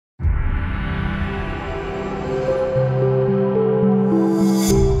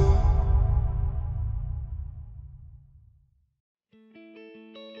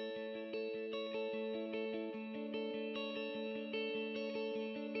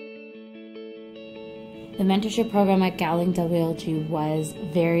The mentorship program at Gowling WLG was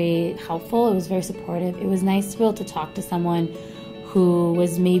very helpful. It was very supportive. It was nice to be able to talk to someone who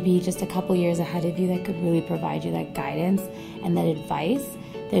was maybe just a couple years ahead of you that could really provide you that guidance and that advice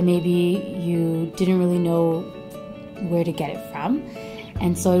that maybe you didn't really know where to get it from.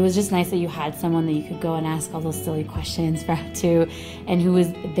 And so it was just nice that you had someone that you could go and ask all those silly questions to, and who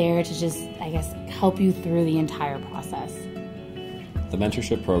was there to just, I guess, help you through the entire process. The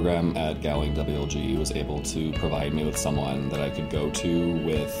mentorship program at Gowling WLG was able to provide me with someone that I could go to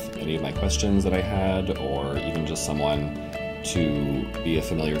with any of my questions that I had, or even just someone to be a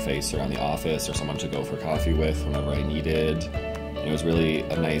familiar face around the office, or someone to go for coffee with whenever I needed. And it was really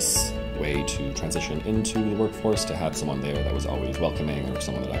a nice way to transition into the workforce, to have someone there that was always welcoming, or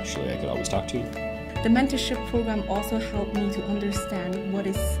someone that actually I could always talk to. The mentorship program also helped me to understand what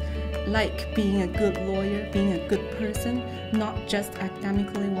it's like being a good lawyer, being a good person, not just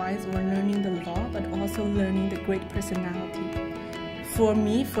academically wise or learning the law, but also learning the great personality. For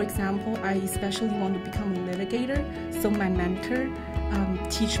me, for example, I especially want to become a litigator, so my mentor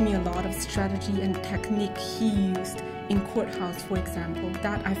teach me a lot of strategy and technique he used in courthouse, for example,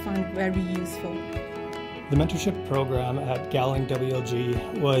 that I found very useful. The mentorship program at Gowling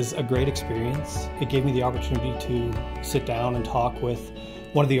WLG was a great experience. It gave me the opportunity to sit down and talk with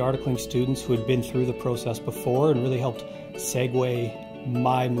one of the articling students who had been through the process before, and really helped segue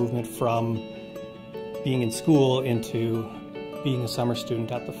my movement from being in school into being a summer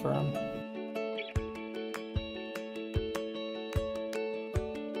student at the firm.